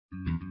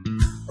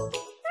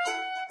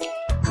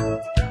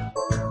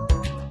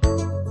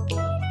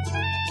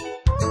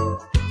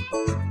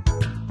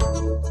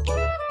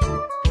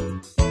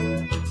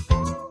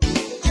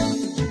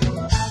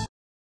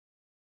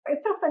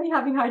It's so funny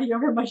having Heidi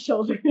over my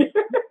shoulder. So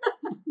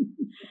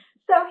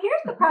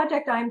here's the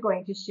project I'm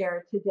going to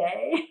share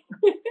today.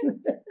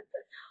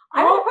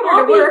 I will put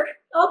her to work.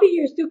 I'll be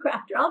your stew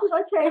crafter. I'll just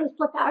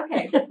flip out.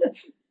 Okay.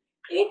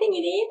 Anything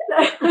you need?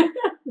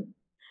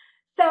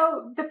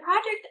 So the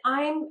project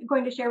I'm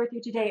going to share with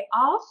you today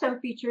also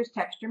features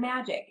texture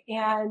magic.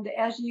 And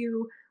as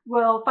you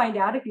will find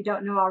out if you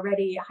don't know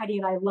already, Heidi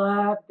and I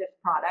love this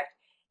product.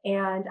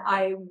 And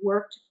I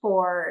worked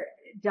for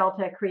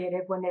Delta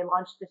Creative when they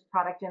launched this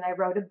product, and I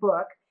wrote a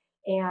book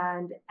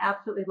and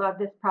absolutely love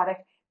this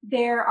product.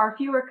 There are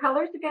fewer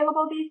colors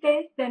available these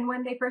days than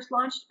when they first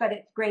launched, but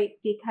it's great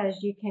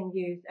because you can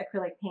use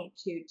acrylic paint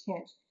to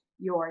tint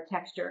your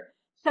texture.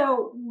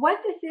 So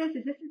what this is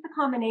a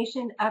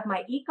combination of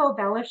my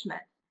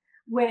Ecobellishments,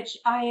 which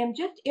I am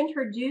just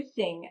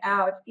introducing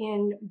out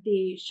in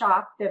the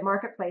shop, the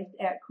marketplace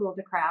at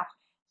Cool2Craft.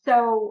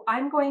 So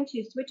I'm going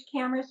to switch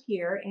cameras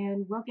here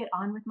and we'll get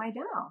on with my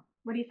demo.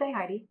 What do you say,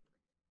 Heidi?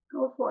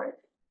 Go for it.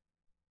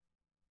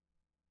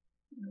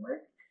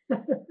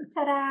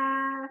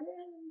 Ta-da!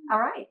 All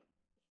right.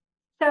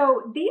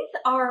 So these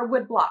are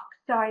wood blocks.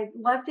 So I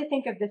love to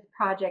think of this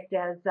project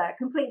as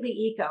completely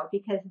eco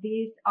because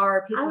these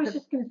are pieces I was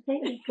just going to say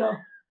eco.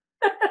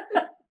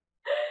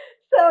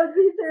 So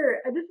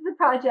this is a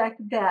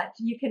project that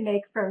you can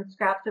make from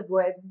scraps of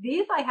wood.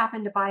 These I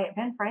happened to buy at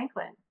Ben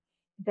Franklin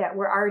that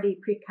were already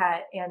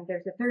pre-cut, and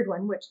there's a third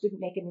one which didn't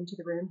make it into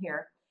the room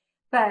here.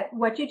 But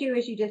what you do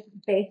is you just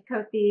base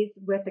coat these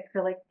with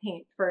acrylic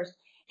paint first.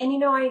 And you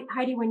know,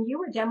 Heidi, when you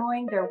were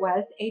demoing, there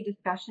was a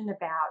discussion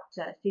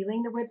about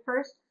sealing the wood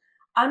first.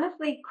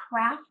 Honestly,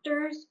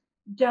 crafters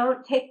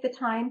don't take the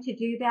time to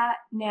do that.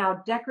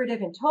 Now,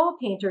 decorative and toll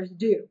painters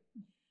do.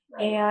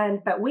 Right.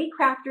 But we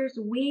crafters,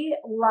 we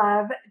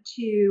love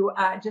to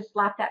just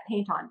slap that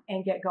paint on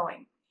and get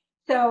going.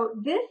 So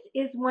this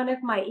is one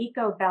of my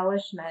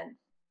Ecobellishments.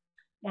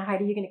 Now,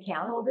 Heidi, you going to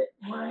count? Hold it.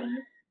 1,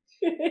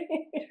 2, 3, 4, 5.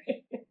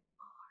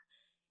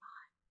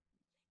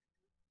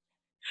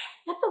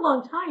 That's a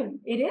long time.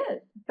 It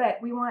is,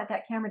 but we want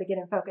that camera to get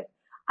in focus.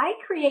 I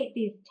create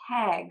these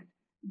tags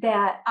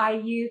that I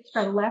use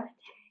from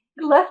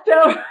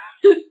leftovers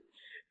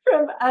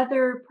from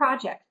other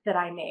projects that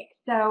I make.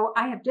 So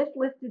I have just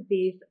listed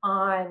these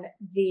on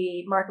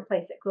the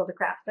marketplace at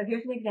Cool2Craft. So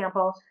here's an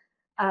example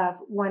of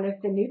one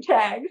of the new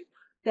tags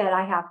that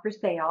I have for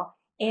sale.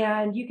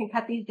 And you can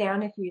cut these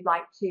down if you'd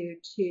like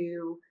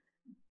to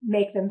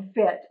make them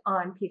fit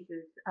on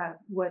pieces of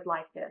wood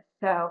like this.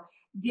 So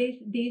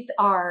these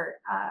are,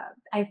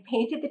 I've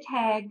painted the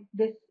tag.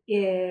 This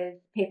is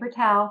paper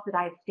towels that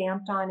I've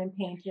stamped on and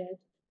painted.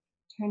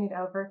 Turn it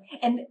over.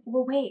 And,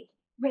 well, wait.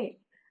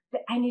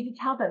 I need to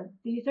tell them,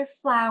 these are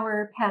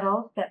flower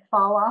petals that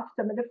fall off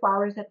some of the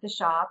flowers at the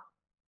shop.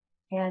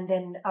 And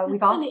then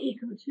we've all... It's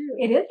eco, too.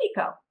 It is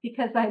eco,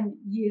 because I'm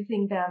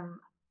using them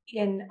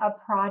in a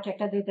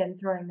project other than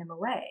throwing them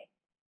away.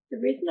 The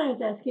reason I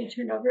was asking you to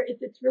turn over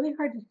is it's really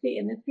hard to see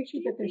in this picture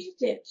that they're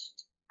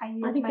stitched. I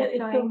use my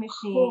sewing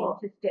machine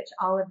to stitch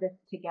all of this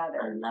together.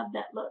 I love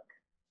that look.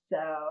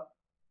 So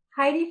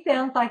Heidi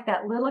sounds like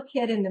that little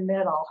kid in the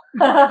middle.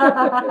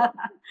 Have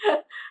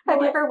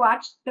you ever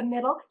watched The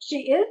Middle?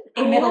 She is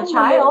a middle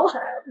child.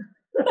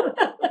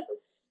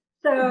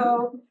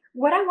 So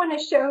what I want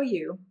to show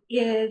you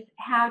is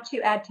how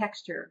to add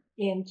texture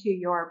into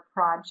your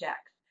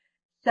projects.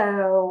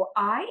 So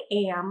I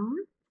am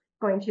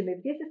going to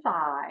move these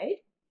aside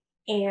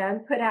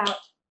and put out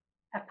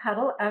a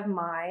puddle of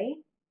my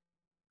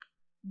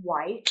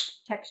white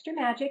Texture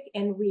Magic,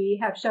 and we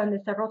have shown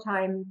this several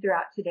times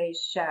throughout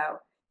today's show.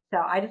 So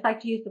I just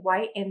like to use the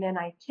white, and then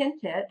I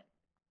tint it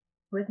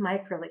with my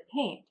acrylic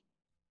paint.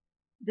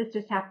 This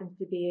just happens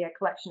to be a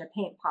collection of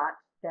paint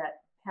pots that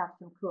have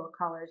some cool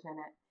colors in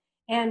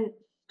it. And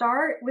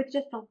start with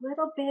just a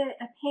little bit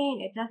of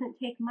paint. It doesn't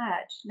take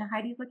much. Now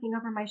Heidi's looking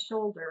over my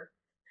shoulder.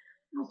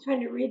 I was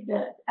trying to read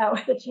the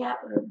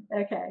chat room.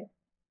 Okay.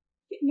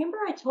 Remember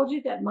I told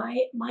you that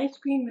my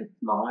screen was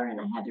smaller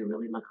and I had to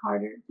really look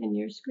harder than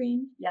your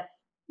screen? Yes.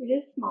 It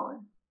is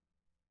smaller.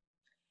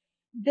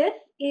 This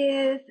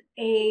is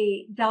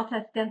a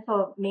Delta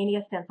stencil,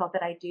 Mania stencil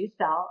that I do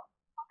sell.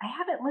 I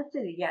haven't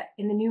listed it yet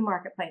in the new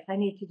marketplace. I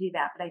need to do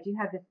that, but I do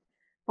have this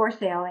for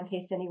sale in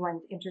case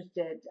anyone's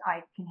interested.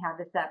 I can have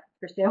this up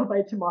for sale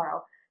by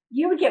tomorrow.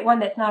 You would get one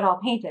that's not all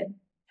painted.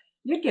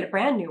 You'd get a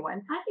brand new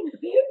one. I think the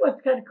painted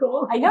one's kind of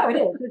cool. I know it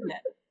is, isn't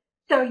it?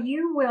 So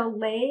you will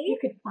lay. You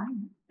could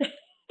find it.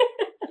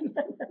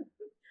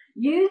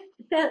 Used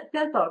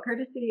stencil,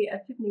 courtesy of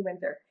Tiffany,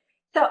 Windsor.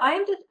 So I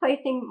am just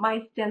placing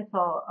my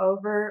stencil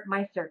over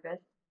my surface.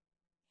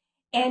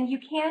 And you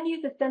can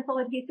use a stencil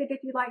adhesive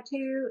if you like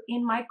to.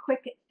 In my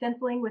quick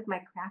stenciling with my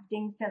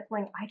crafting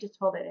stenciling, I just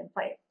hold it in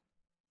place.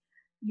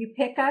 You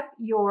pick up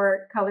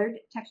your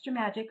colored Texture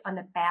Magic on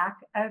the back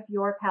of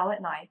your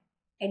palette knife,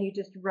 and you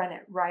just run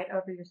it right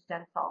over your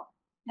stencil.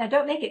 Now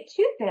don't make it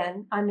too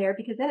thin on there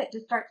because then it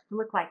just starts to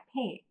look like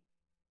paint.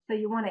 So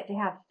you want it to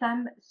have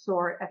some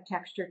sort of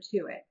texture to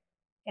it.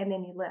 And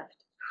then you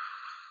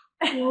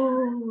lift.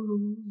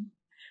 Ooh.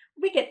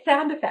 We get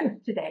sound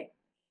effects today.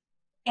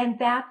 And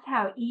that's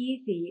how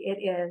easy it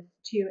is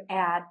to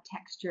add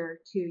texture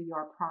to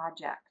your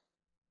projects.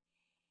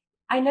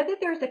 I know that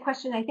there's a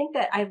question, I think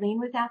that Eileen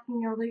was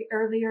asking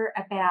earlier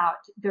about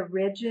the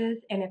ridges,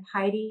 and if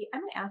Heidi,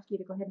 I'm going to ask you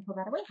to go ahead and pull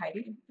that away,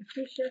 Heidi.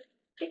 Sure.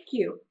 Thank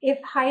you. If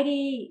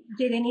Heidi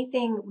did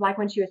anything like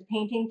when she was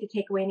painting to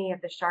take away any of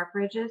the sharp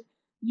ridges,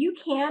 you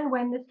can,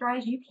 when this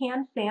dries, you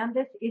can sand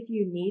this if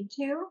you need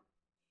to.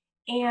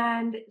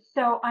 And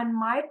so on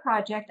my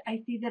project, I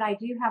see that I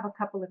do have a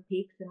couple of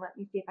peaks, and let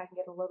me see if I can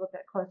get a little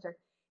bit closer.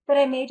 But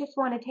I may just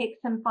want to take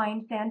some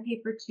fine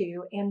sandpaper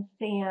too and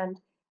sand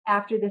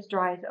after this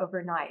dries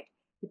overnight.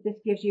 But this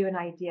gives you an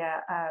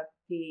idea of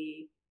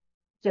the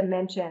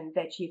dimension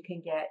that you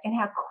can get and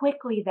how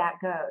quickly that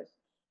goes.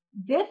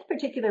 This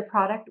particular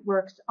product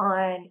works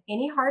on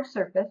any hard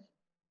surface.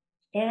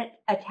 It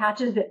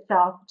attaches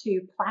itself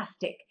to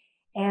plastic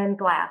and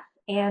glass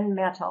and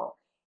metal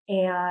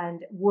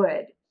and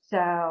wood.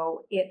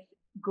 So it's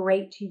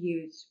great to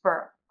use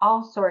for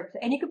all sorts,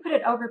 and you can put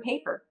it over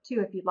paper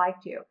too if you'd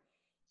like to.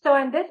 So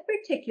on this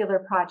particular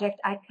project,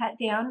 I cut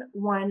down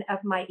one of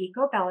my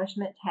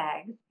Ecobellishment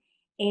tags,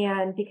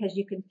 and because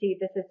you can see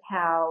this is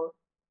how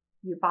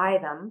you buy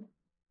them,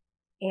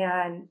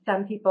 and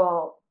some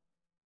people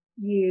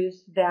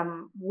use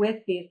them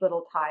with these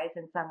little ties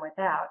and some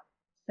without.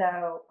 So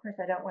of course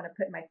I don't want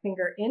to put my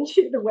finger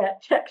into the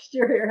wet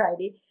texture here,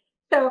 Heidi.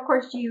 So of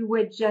course you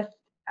would just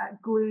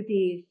glue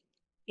these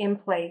in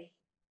place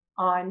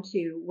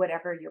onto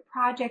whatever your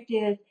project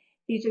is.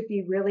 These would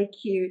be really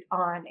cute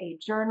on a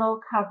journal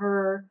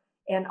cover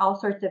and all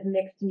sorts of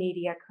mixed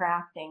media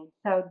crafting.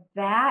 So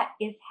that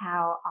is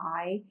how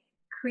I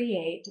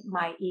create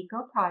my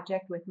eco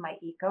project with my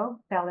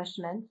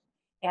Ecobellishments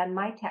and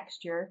my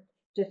texture.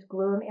 Just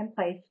glue them in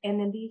place, and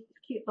then these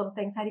cute little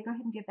things. Heidi, go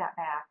ahead and give that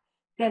back.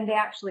 Then they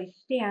actually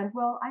stand.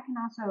 Well, I can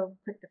also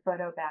put the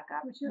photo back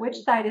up. Which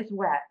side is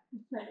wet?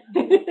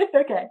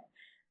 Okay.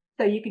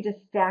 So you can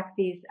just stack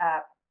these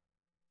up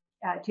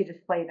to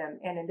display them.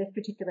 And in this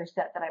particular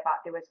set that I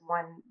bought, there was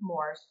one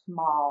more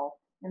small.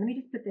 And let me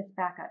just put this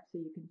back up so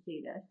you can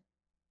see this.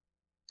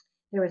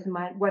 There was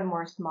one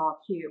more small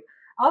cube.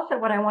 Also,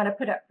 what I want to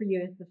put up for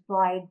you is the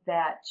slide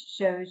that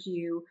shows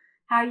you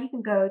how you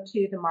can go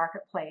to the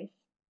marketplace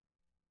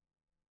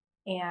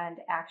and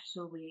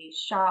actually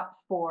shop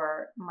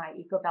for my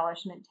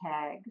Ecobellishment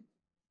tags.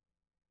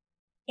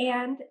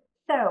 And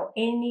so,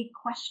 any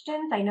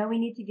questions? I know we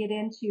need to get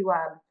into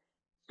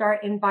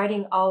start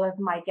inviting all of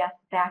my guests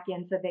back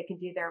in so they can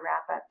do their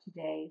wrap up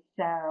today.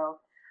 So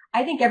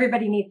I think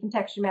everybody needs some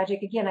texture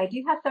magic. Again, I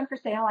do have some for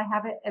sale. I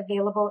have it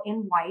available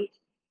in white,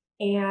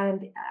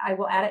 and I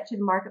will add it to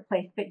the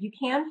marketplace, but you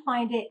can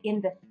find it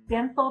in the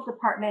stencil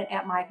department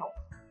at Michael's.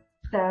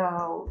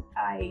 So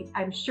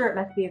I'm sure it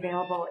must be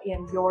available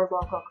in your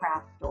local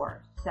craft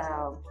store.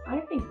 So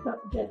I think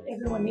that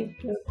everyone needs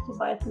to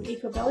buy some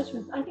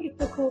Ecobellishments. I think it's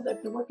so cool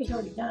that the work is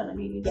already done. I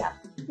mean,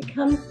 it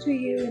comes to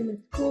you in this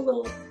cool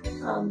little,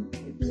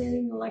 it's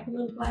in like a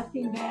little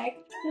glassine bag.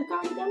 It's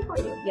already done for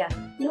you. yes.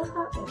 No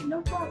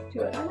thought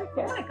to it. I like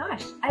that. Oh my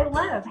gosh, I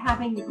love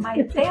having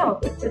my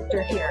sales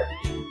sister here.